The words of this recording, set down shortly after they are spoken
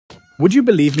Would you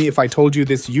believe me if I told you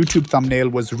this YouTube thumbnail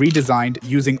was redesigned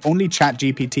using only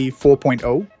ChatGPT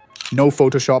 4.0? No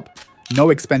Photoshop, no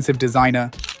expensive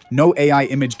designer, no AI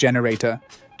image generator,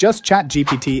 just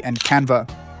ChatGPT and Canva.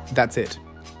 That's it.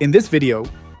 In this video,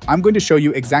 I'm going to show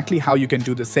you exactly how you can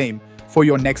do the same for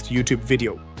your next YouTube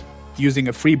video, using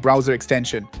a free browser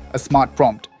extension, a smart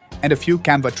prompt, and a few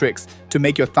Canva tricks to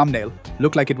make your thumbnail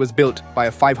look like it was built by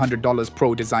a $500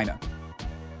 pro designer.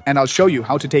 And I'll show you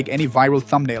how to take any viral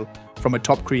thumbnail from a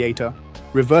top creator,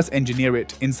 reverse engineer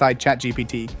it inside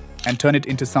ChatGPT, and turn it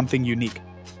into something unique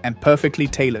and perfectly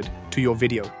tailored to your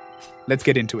video. Let's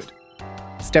get into it.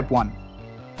 Step 1.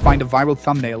 Find a viral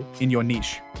thumbnail in your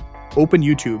niche. Open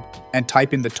YouTube and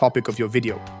type in the topic of your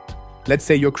video. Let's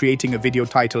say you're creating a video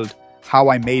titled,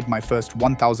 "How I Made My First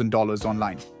 $1,000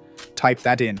 Online." Type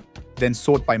that in, then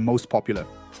sort by most popular.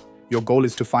 Your goal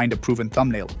is to find a proven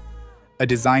thumbnail, a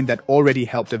design that already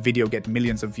helped a video get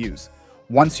millions of views.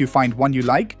 Once you find one you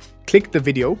like, click the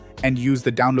video and use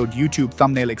the Download YouTube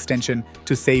Thumbnail extension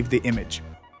to save the image.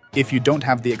 If you don't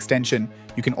have the extension,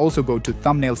 you can also go to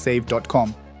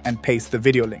thumbnailsave.com and paste the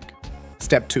video link.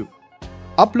 Step 2.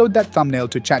 Upload that thumbnail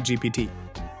to ChatGPT.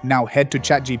 Now head to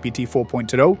ChatGPT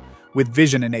 4.0 with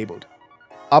Vision enabled.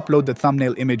 Upload the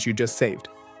thumbnail image you just saved.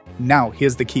 Now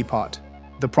here's the key part,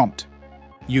 the prompt.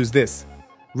 Use this.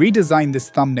 Redesign this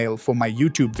thumbnail for my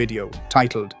YouTube video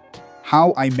titled,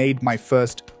 "How I Made My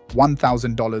First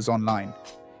 $1,000 Online."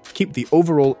 Keep the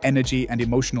overall energy and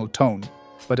emotional tone,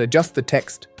 but adjust the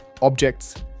text,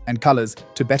 objects, and colors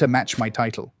to better match my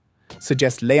title.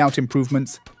 Suggest layout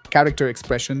improvements, character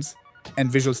expressions, and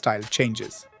visual style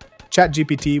changes.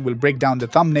 ChatGPT will break down the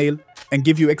thumbnail and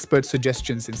give you expert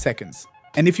suggestions in seconds.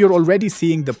 And if you're already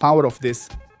seeing the power of this,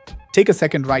 take a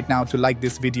second right now to like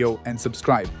this video and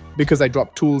subscribe, because I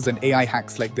drop tools and AI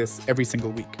hacks like this every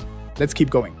single week. Let's keep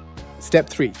going. Step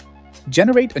 3.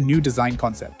 Generate a new design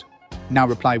concept. Now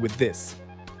reply with this.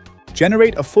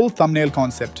 Generate a full thumbnail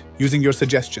concept using your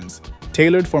suggestions,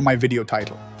 tailored for my video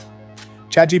title.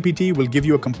 ChatGPT will give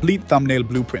you a complete thumbnail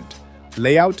blueprint.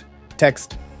 Layout,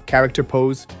 text, character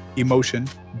pose, emotion,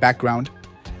 background,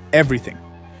 everything.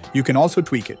 You can also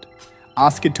tweak it.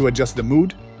 Ask it to adjust the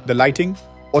mood, the lighting,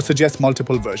 or suggest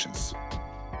multiple versions.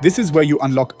 This is where you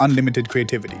unlock unlimited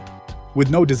creativity, with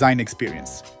no design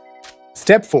experience.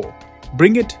 Step 4.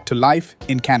 Bring it to life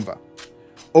in Canva.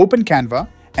 Open Canva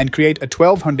and create a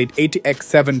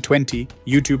 1280x720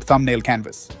 YouTube thumbnail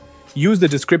canvas. Use the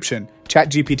description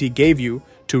ChatGPT gave you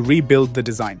to rebuild the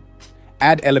design.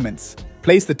 Add elements,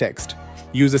 place the text,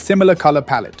 use a similar color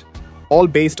palette, all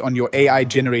based on your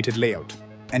AI-generated layout.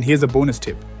 And here's a bonus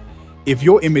tip. If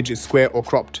your image is square or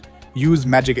cropped, use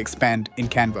Magic Expand in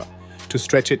Canva to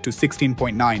stretch it to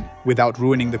 16.9 without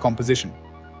ruining the composition.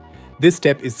 This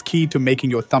step is key to making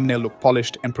your thumbnail look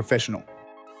polished and professional.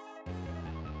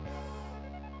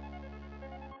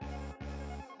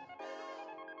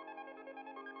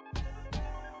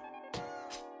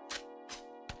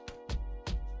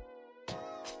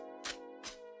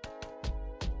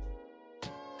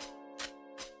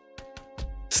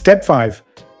 Step 5.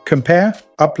 Compare,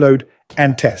 upload,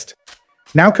 and test.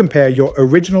 Now compare your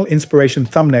original inspiration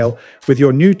thumbnail with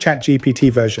your new ChatGPT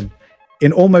version.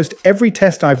 In almost every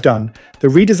test I've done, the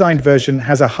redesigned version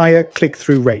has a higher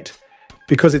click-through rate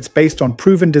because it's based on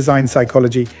proven design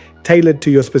psychology tailored to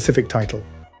your specific title.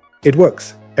 It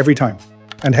works every time.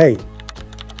 And hey,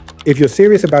 if you're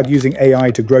serious about using AI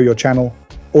to grow your channel,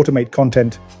 automate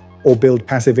content, or build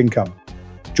passive income,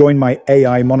 join my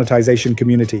AI monetization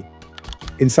community.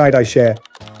 Inside I share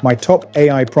my top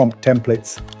AI prompt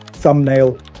templates,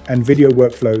 thumbnail and video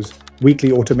workflows,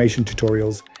 weekly automation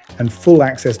tutorials, and full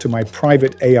access to my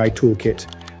private AI toolkit.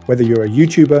 Whether you're a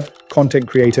YouTuber, content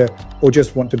creator, or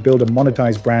just want to build a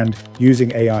monetized brand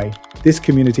using AI, this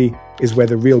community is where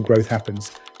the real growth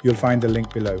happens. You'll find the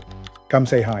link below. Come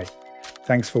say hi.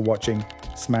 Thanks for watching.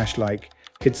 Smash like,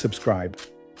 hit subscribe.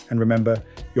 And remember,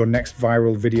 your next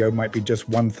viral video might be just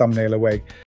one thumbnail away.